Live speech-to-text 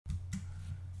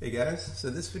Hey guys,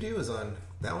 so this video is on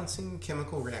balancing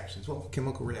chemical reactions. Well,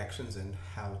 chemical reactions and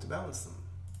how to balance them.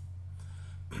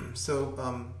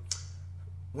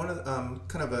 One of the,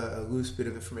 kind of a loose bit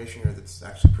of information here that's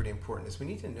actually pretty important is we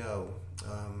need to know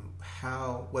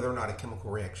whether or not a chemical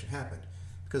reaction happened.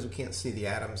 Because we can't see the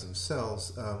atoms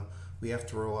themselves, we have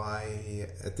to rely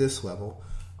at this level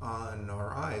on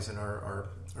our eyes and our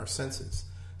senses.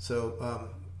 So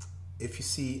if you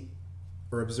see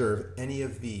or observe any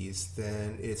of these,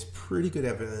 then it's pretty good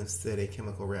evidence that a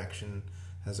chemical reaction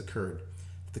has occurred.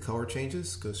 If the color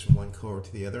changes, goes from one color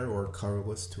to the other, or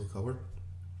colorless to a color.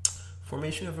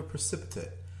 Formation of a precipitate.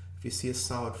 If you see a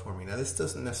solid forming. Now this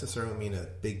doesn't necessarily mean a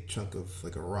big chunk of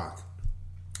like a rock.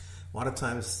 A lot of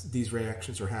times these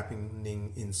reactions are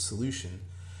happening in solution,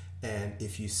 and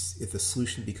if the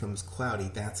solution becomes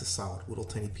cloudy, that's a solid, little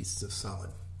tiny pieces of solid.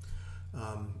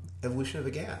 Evolution of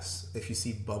a gas. If you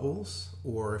see bubbles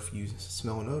or if you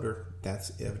smell an odor,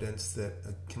 that's evidence that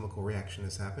a chemical reaction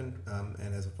has happened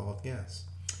and has evolved gas.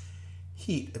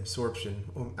 Heat, absorption,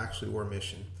 or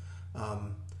emission.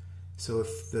 So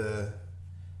if the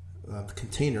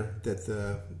container that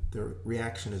the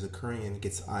reaction is occurring in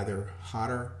gets either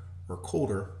hotter or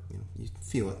colder, you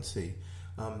feel it and see.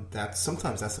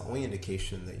 Sometimes that's the only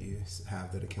indication that you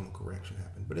have that a chemical reaction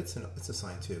happened, but it's a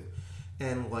sign too.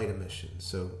 And light emission.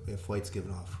 So if light's given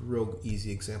off, a real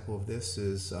easy example of this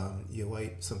is you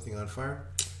light something on fire,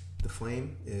 the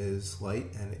flame is light,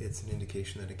 and it's an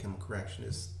indication that a chemical reaction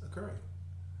is occurring.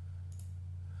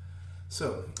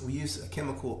 So we use a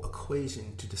chemical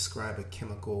equation to describe a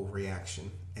chemical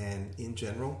reaction, and in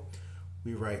general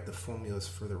we write the formulas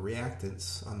for the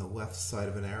reactants on the left side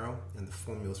of an arrow and the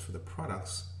formulas for the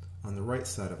products on the right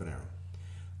side of an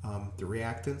arrow. The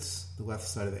reactants, the left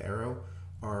side of the arrow,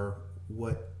 are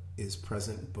what is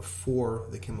present before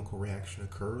the chemical reaction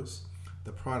occurs.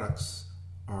 The products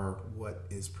are what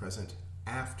is present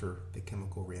after the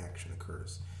chemical reaction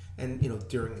occurs. And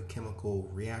during the chemical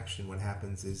reaction, what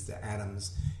happens is the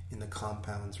atoms in the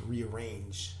compounds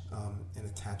rearrange and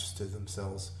attach to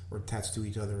themselves or attach to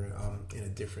each other in a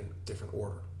different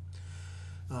order.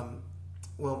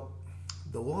 Well,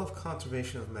 the law of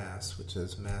conservation of mass, which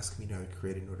says mass can be neither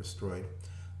created nor destroyed,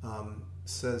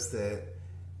 says that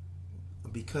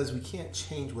because we can't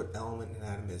change what element an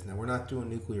atom is. Now, we're not doing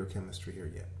nuclear chemistry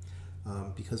here yet.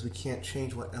 Because we can't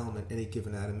change what element any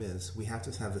given atom is, we have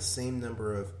to have the same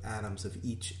number of atoms of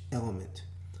each element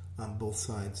on both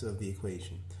sides of the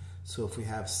equation. So if we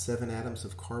have 7 atoms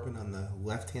of carbon on the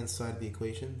left-hand side of the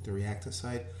equation, the reactant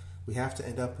side, we have to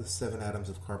end up with 7 atoms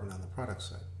of carbon on the product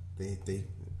side. They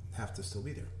have to still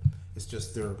be there. It's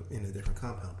just they're in a different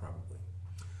compound probably.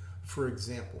 For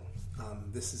example,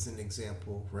 this is an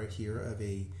example right here of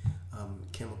a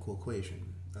chemical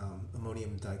equation.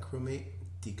 Ammonium dichromate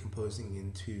decomposing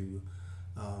into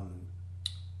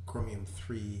chromium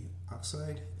 3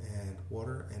 oxide and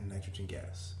water and nitrogen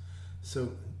gas.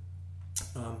 So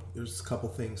there's a couple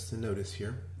things to notice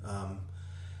here.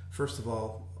 First of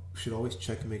all, we should always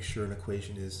check to make sure an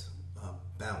equation is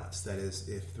balanced. That is,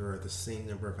 if there are the same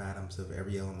number of atoms of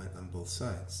every element on both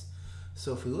sides.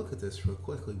 So if we look at this real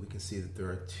quickly, we can see that there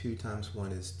are 2 times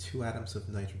 1 is 2 atoms of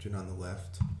nitrogen on the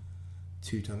left.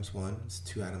 2 times 1 is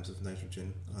 2 atoms of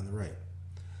nitrogen on the right.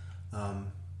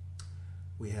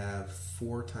 We have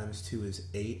 4 times 2 is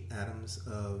 8 atoms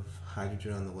of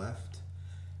hydrogen on the left.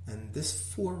 And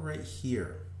this 4 right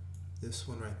here, this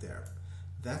one right there,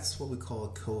 that's what we call a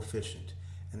coefficient.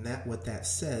 And what that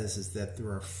says is that there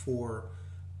are 4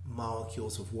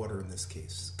 molecules of water in this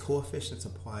case. Coefficients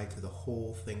apply to the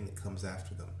whole thing that comes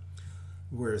after them,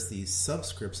 whereas these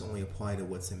subscripts only apply to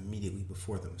what's immediately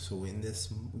before them. So in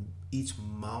this, each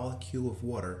molecule of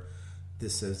water,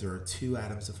 this says there are 2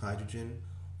 atoms of hydrogen,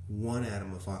 1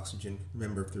 atom of oxygen.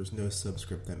 Remember, if there's no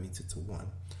subscript, that means it's a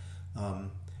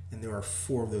 1. And there are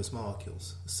 4 of those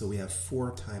molecules. So we have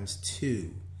 4 times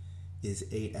 2 is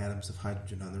 8 atoms of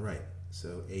hydrogen on the right.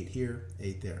 So 8 here,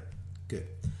 8 there. Good.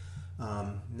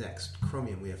 Next,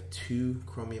 chromium. We have 2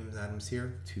 chromium atoms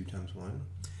here, 2 times 1,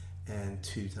 and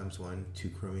 2 times 1, 2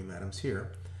 chromium atoms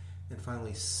here. And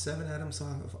finally, 7 atoms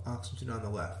of oxygen on the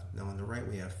left. Now on the right,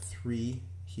 we have 3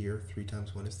 here, 3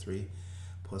 times 1 is 3,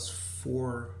 plus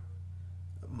 4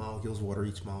 molecules of water.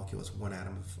 Each molecule is 1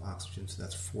 atom of oxygen, so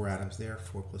that's 4 atoms there.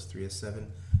 4 plus 3 is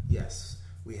 7. Yes,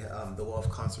 we have, the law of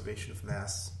conservation of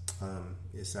mass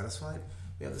is satisfied.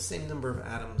 We have the same number of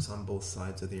atoms on both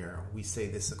sides of the arrow. We say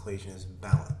this equation is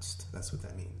balanced. That's what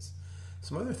that means.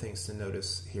 Some other things to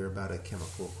notice here about a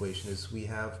chemical equation is we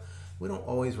don't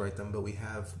always write them, but we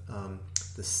have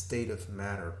the state of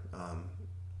matter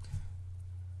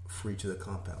for each of the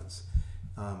compounds.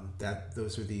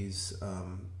 Those are these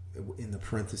in the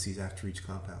parentheses after each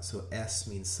compound. So S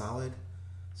means solid,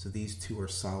 so these two are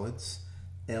solids.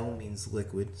 L means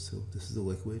liquid, so this is a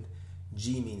liquid.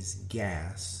 G means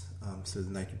gas, so the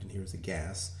nitrogen here is a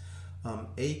gas.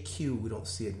 AQ, we don't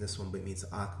see it in this one, but it means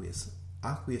aqueous.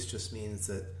 Aqueous just means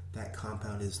that that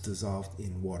compound is dissolved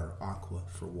in water, aqua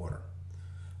for water.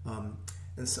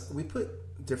 And so we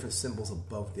put different symbols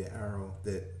above the arrow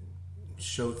that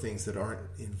show things that aren't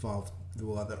involved,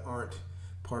 well, that aren't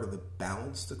part of the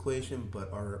balanced equation,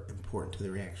 but are important to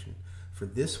the reaction. For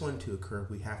this one to occur,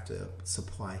 we have to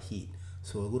supply heat.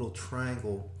 So a little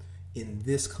triangle in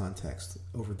this context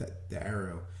over the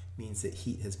arrow means that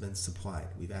heat has been supplied.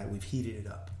 We've heated it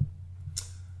up.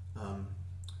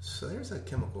 So there's a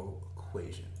chemical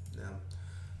equation. Now,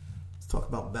 let's talk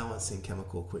about balancing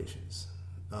chemical equations.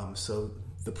 So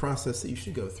the process that you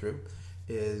should go through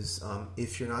is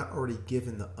if you're not already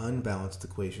given the unbalanced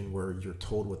equation where you're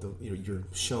told what you're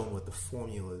shown what the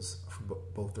formulas for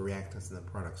both the reactants and the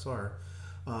products are,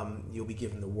 you'll be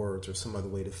given the words or some other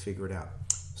way to figure it out.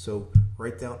 So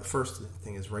write down, the first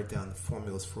thing is write down the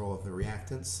formulas for all of the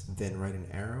reactants, then write an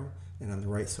arrow, and on the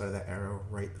right side of that arrow,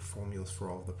 write the formulas for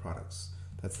all of the products.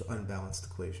 That's the unbalanced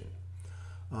equation.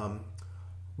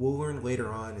 We'll learn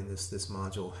later on in this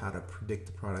module how to predict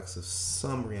the products of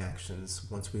some reactions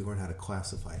once we learn how to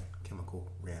classify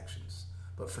chemical reactions.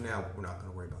 But for now, we're not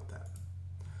going to worry about that.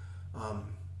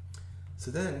 So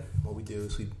then what we do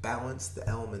is we balance the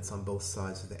elements on both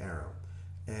sides of the arrow.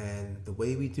 And the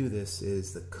way we do this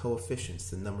is the coefficients,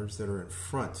 the numbers that are in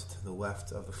front to the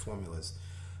left of the formulas.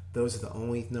 Those are the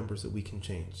only numbers that we can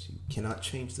change. You cannot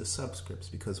change the subscripts,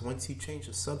 because once you change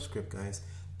the subscript, guys,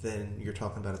 then you're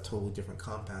talking about a totally different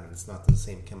compound and it's not the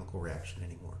same chemical reaction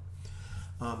anymore.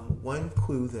 One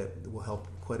clue that will help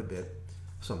quite a bit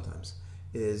sometimes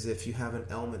is if you have an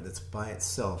element that's by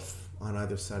itself on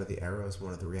either side of the arrow as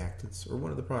one of the reactants or one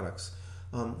of the products,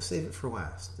 save it for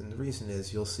last. And the reason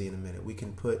is, you'll see in a minute, we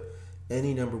can put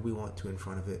any number we want to in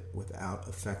front of it without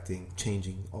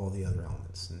changing all the other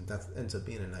elements, and that ends up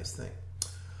being a nice thing.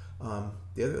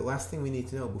 The last thing we need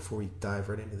to know before we dive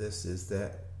right into this is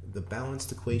that the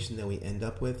balanced equation that we end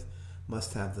up with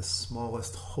must have the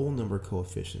smallest whole number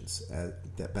coefficients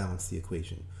that balance the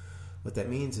equation. What that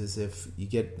means is if you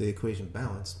get the equation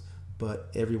balanced, but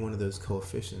every one of those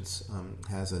coefficients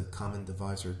has a common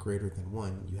divisor greater than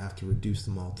 1, you have to reduce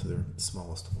them all to their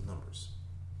smallest whole numbers.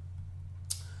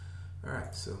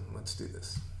 Alright, so let's do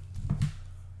this.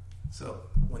 So,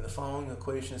 when the following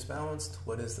equation is balanced,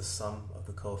 what is the sum of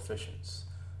the coefficients?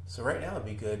 So right now it'd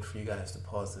be good for you guys to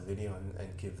pause the video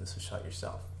and give this a shot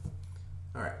yourself.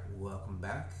 Alright, welcome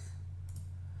back.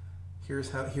 Here's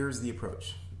the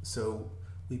approach. So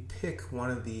we pick one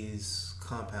of these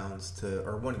compounds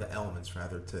or one of the elements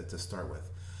rather, to start with.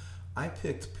 I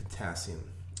picked potassium.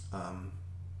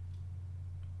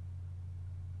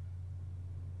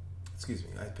 Excuse me,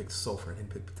 I picked sulfur. I didn't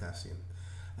pick potassium.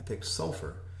 I picked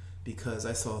sulfur because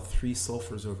I saw 3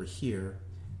 sulfurs over here,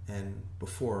 and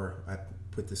before I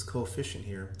put this coefficient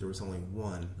here, there was only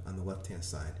 1 on the left-hand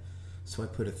side. So I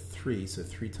put a 3, so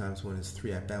 3 times 1 is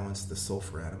 3. I balanced the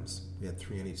sulfur atoms. We had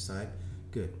 3 on each side.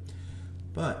 Good.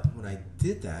 But when I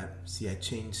did that, see, I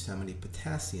changed how many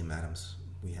potassium atoms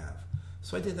we have.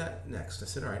 So I did that next. I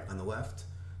said, all right, on the left,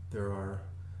 there are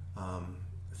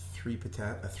 3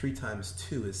 times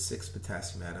 2 is 6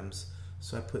 potassium atoms.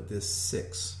 So I put this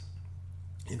 6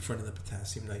 in front of the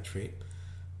potassium nitrate.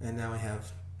 And now I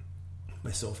have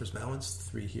my sulfur's balanced,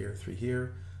 3 here, 3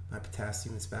 here. My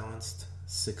potassium is balanced,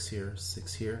 6 here,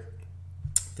 6 here.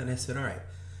 Then I said, all right,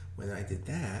 when I did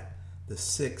that, the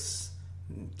 6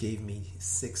 gave me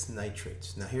 6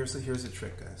 nitrates. Now here's the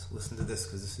trick, guys. Listen to this,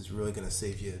 because this is really going to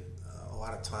save you a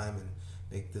lot of time and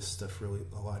make this stuff really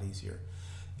a lot easier.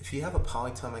 If you have a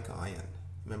polyatomic ion,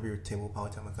 remember your table of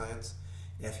polyatomic ions?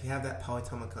 If you have that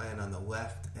polyatomic ion on the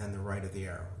left and the right of the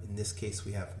arrow, in this case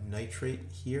we have nitrate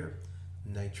here,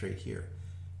 nitrate here.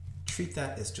 Treat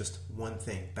that as just one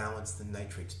thing. Balance the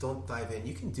nitrates. Don't dive in.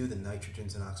 You can do the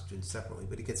nitrogens and oxygens separately,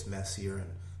 but it gets messier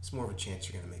and it's more of a chance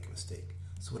you're going to make a mistake.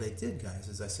 So what I did, guys,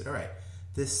 is I said, all right,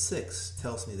 this 6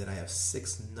 tells me that I have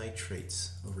 6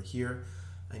 nitrates over here.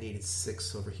 I needed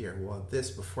 6 over here. Well,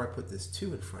 before I put this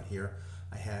 2 in front here,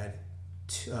 I had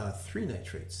 3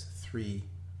 nitrates. 3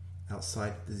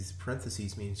 outside these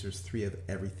parentheses means there's 3 of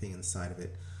everything inside of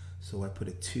it. So I put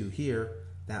a 2 here.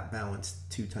 That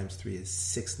balanced 2 times 3 is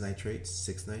 6 nitrates,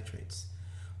 6 nitrates.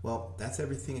 Well, that's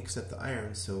everything except the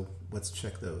iron, so let's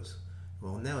check those.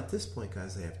 Well, now at this point,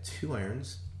 guys, I have 2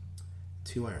 irons,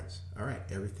 2 irons. All right,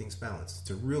 everything's balanced. It's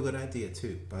a real good idea,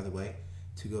 too, by the way,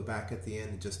 to go back at the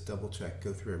end and just double check,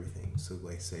 go through everything. So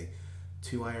like say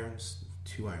 2 irons,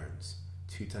 2 irons,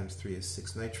 2 times 3 is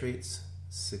 6 nitrates,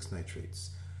 6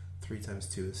 nitrates. 3 times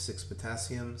 2 is 6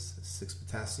 potassiums, 6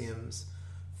 potassiums,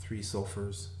 3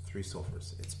 sulfurs, 3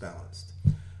 sulfurs. It's balanced.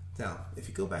 Now, if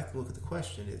you go back and look at the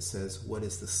question, it says, what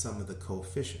is the sum of the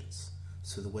coefficients?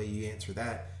 So the way you answer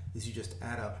that is you just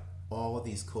add up all of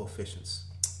these coefficients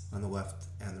on the left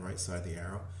and the right side of the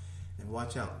arrow. And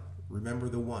watch out, remember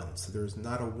the 1. So there's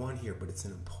not a 1 here, but it's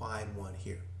an implied 1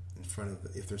 here. In front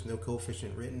of if there's no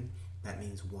coefficient written, that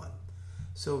means 1.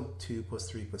 So 2 plus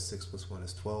 3 plus 6 plus 1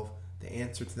 is 12. The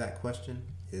answer to that question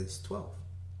is 12. All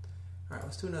right,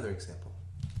 let's do another example.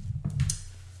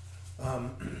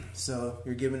 So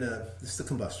you're given this is a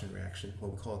combustion reaction,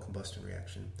 what we call a combustion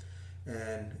reaction.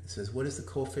 And it says, what is the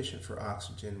coefficient for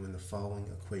oxygen when the following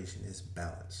equation is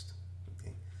balanced?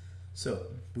 Okay. So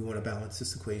we want to balance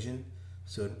this equation.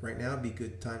 So right now would be a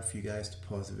good time for you guys to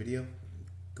pause the video.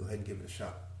 Go ahead and give it a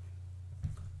shot.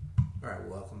 All right,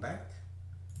 welcome back.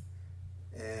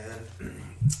 And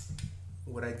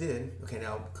what I did, okay,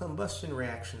 now combustion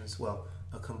reactions, well,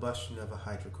 a combustion of a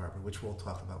hydrocarbon, which we'll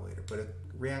talk about later, but a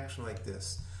reaction like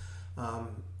this,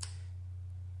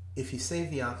 if you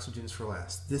save the oxygens for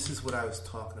last, this is what I was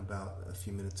talking about a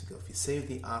few minutes ago. If you save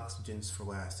the oxygens for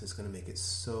last, it's going to make it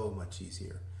so much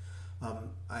easier.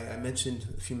 I mentioned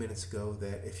a few minutes ago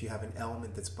that if you have an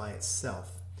element that's by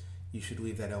itself, you should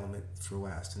leave that element for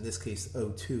last. In this case,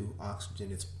 O2,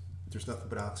 oxygen, there's nothing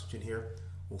but oxygen here.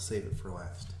 We'll save it for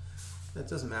last. That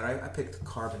doesn't matter. I picked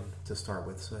carbon to start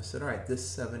with. So I said, all right, this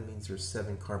 7 means there's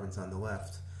 7 carbons on the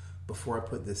left. Before I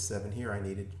put this 7 here, I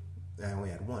only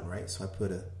had 1, right? So I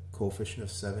put a coefficient of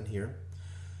 7 here.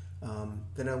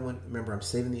 Then I went, remember, I'm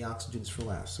saving the oxygens for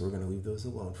last, so we're going to leave those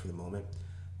alone for the moment.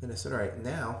 Then I said, all right,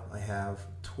 now I have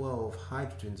 12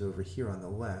 hydrogens over here on the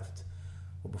left.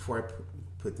 Well, before I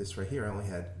put this right here, I only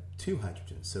had 2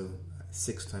 hydrogens. So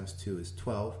 6 times 2 is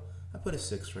 12. I put a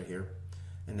 6 right here.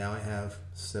 And now I have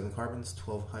 7 carbons,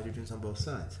 12 hydrogens on both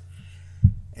sides.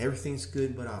 Everything's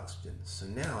good but oxygen. So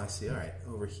now I see, all right,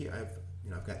 over here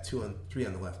I've got 3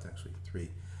 on the left actually, 3.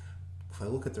 If I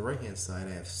look at the right hand side,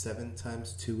 I have 7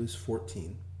 times 2 is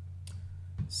 14.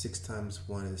 6 times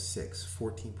 1 is 6.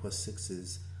 14 plus 6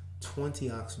 is 20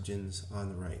 oxygens on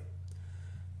the right.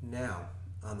 Now,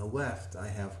 on the left, I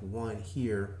have 1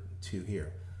 here, 2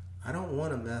 here. I don't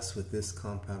want to mess with this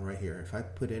compound right here. If I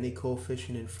put any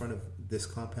coefficient in front of this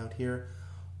compound here,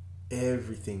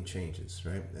 everything changes,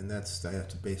 right? And I have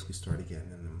to basically start again,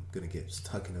 and I'm going to get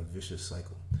stuck in a vicious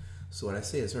cycle. So what I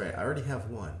say is, all right, I already have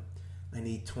 1. I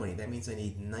need 20. That means I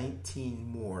need 19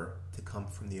 more to come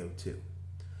from the O2.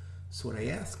 So what I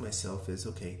ask myself is,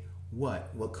 okay,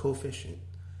 what coefficient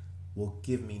will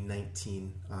give me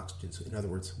 19 oxygens? So in other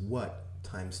words, what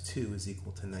times 2 is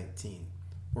equal to 19?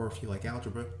 Or if you like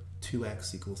algebra,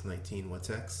 2x equals 19. What's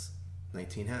x?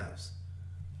 19 halves.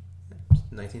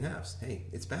 19 halves. Hey,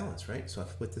 it's balanced, right? So if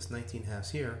I put this 19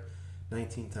 halves here,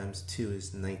 19 times 2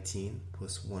 is 19,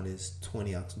 plus 1 is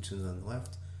 20 oxygens on the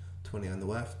left, 20 on the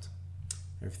left.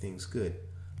 Everything's good.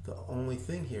 The only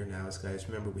thing here now is, guys,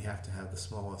 remember we have to have the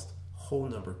smallest whole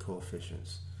number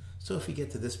coefficients. So if you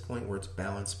get to this point where it's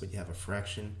balanced but you have a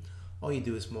fraction, all you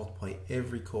do is multiply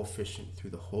every coefficient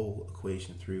through the whole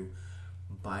equation through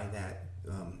by that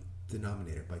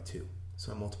denominator by 2.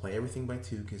 So I multiply everything by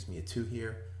 2, gives me a 2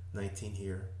 here, 19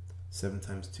 here, 7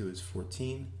 times 2 is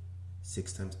 14,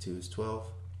 6 times 2 is 12,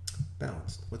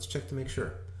 balanced. Let's check to make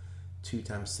sure. 2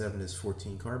 times 7 is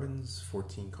 14 carbons,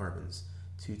 14 carbons.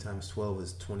 2 times 12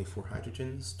 is 24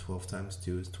 hydrogens, 12 times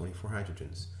 2 is 24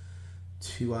 hydrogens.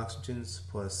 2 oxygens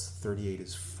plus 38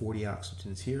 is 40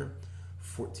 oxygens here.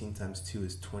 14 times 2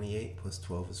 is 28, plus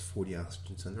 12 is 40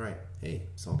 oxygens on the right. Hey,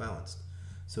 it's all balanced.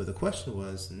 So the question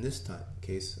was, in this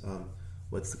case,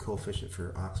 what's the coefficient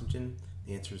for oxygen?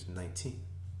 The answer is 19.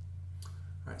 All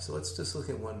right, so let's just look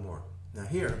at one more. Now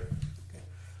here, okay,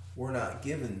 we're not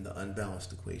given the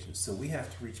unbalanced equation, so we have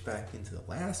to reach back into the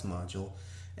last module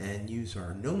and use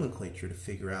our nomenclature to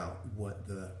figure out what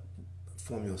the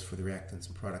formulas for the reactants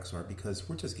and products are, because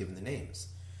we're just given the names.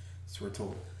 So we're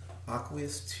told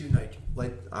aqueous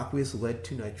lead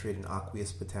 2 nitrate and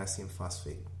aqueous potassium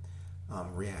phosphate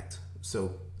react.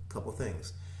 So a couple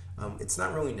things. It's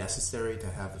not really necessary to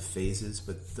have the phases,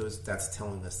 but that's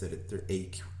telling us that they're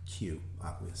AQ,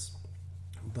 aqueous.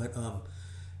 But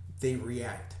they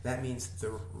react. That means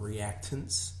they're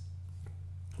reactants,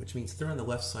 which means they're on the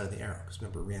left side of the arrow, because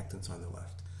remember, reactants are on the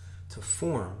left. To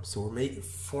form, so we're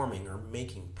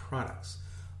making products,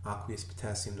 aqueous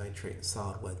potassium nitrate and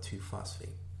solid lead 2 phosphate.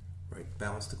 Right,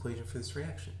 balanced equation for this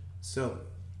reaction. So,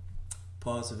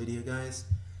 pause the video, guys.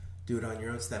 Do it on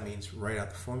your own. So that means write out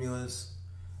the formulas,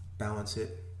 balance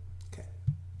it. Okay,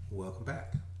 welcome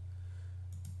back.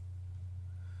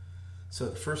 So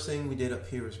the first thing we did up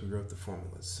here is we wrote the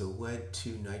formulas. So lead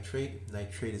 2 nitrate.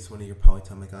 Nitrate is one of your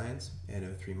polyatomic ions,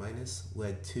 NO3 minus.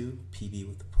 Lead 2, Pb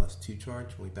with the +2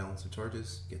 charge. When we balance the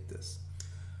charges, get this.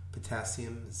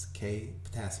 Potassium is K,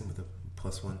 potassium with a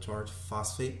 +1 charge.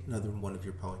 Phosphate, another one of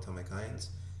your polyatomic ions,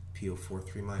 PO4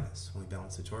 3 minus. When we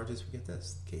balance the charges, we get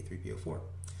this, K3PO4.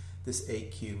 This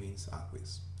AQ means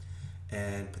aqueous.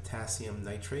 And potassium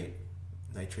nitrate.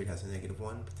 Nitrate has a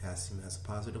 -1, potassium has a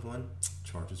 +1,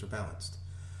 charges are balanced.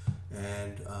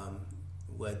 And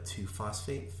lead 2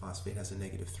 phosphate, phosphate has a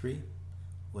 -3,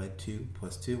 lead 2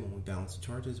 +2, when we balance the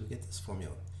charges we get this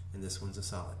formula, and this one's a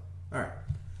solid. Alright,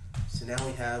 so now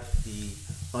we have the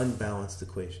unbalanced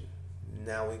equation.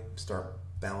 Now we start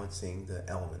balancing the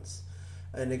elements.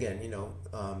 And again,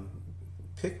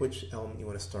 pick which element you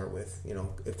want to start with.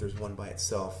 If there's one by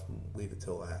itself, leave it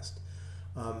till last.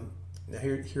 Now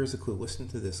here's a clue. Listen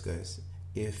to this, guys.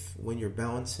 If when you're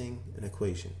balancing an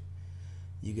equation,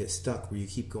 you get stuck where you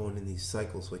keep going in these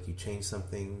cycles, like you change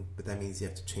something, but that means you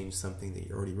have to change something that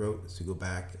you already wrote, so go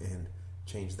back and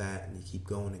change that, and you keep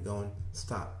going and going.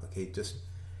 Stop. Okay, just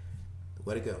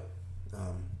let it go.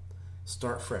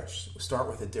 Start fresh. Start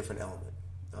with a different element.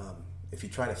 If you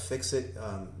try to fix it,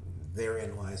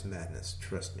 therein lies madness.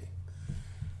 Trust me.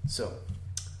 So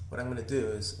what I'm going to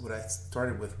do is, what I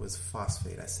started with was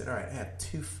phosphate. I said, all right, I have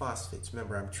 2 phosphates.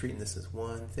 Remember, I'm treating this as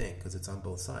one thing because it's on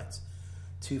both sides.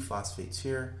 2 phosphates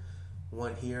here,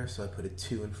 1 here, so I put a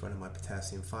 2 in front of my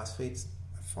potassium phosphates.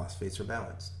 My phosphates are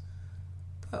balanced.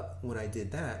 But when I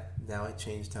did that, now I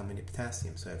changed how many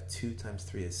potassium. So I have 2 times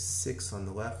 3 is 6 on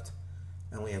the left,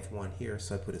 and we have 1 here,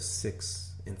 so I put a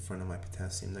 6 in front of my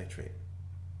potassium nitrate.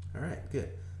 All right,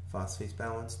 good. Phosphate's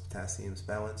balanced, potassium's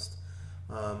balanced.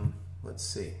 Let's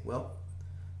see. Well,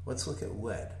 let's look at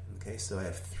lead. Okay, so I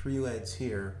have 3 leads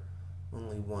here,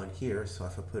 only 1 here. So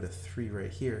if I put a 3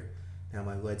 right here, now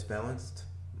my lead's balanced,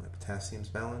 my potassium's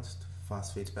balanced,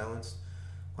 phosphate's balanced.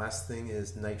 Last thing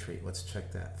is nitrate. Let's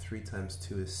check that. 3 times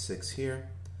 2 is 6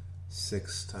 here.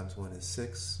 6 times 1 is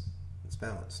 6. It's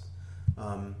balanced.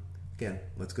 Again,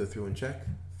 let's go through and check.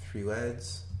 3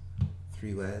 leads,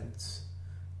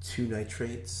 2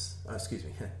 nitrates.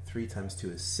 3 times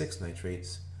 2 is 6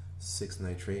 nitrates. 6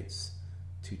 nitrates,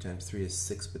 2 times 3 is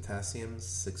 6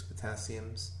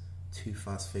 potassiums, 2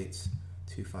 phosphates,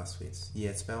 2 phosphates.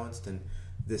 Yeah, it's balanced, and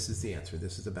this is the answer.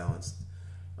 This is a balanced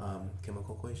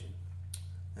chemical equation.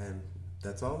 And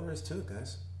that's all there is to it,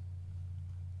 guys.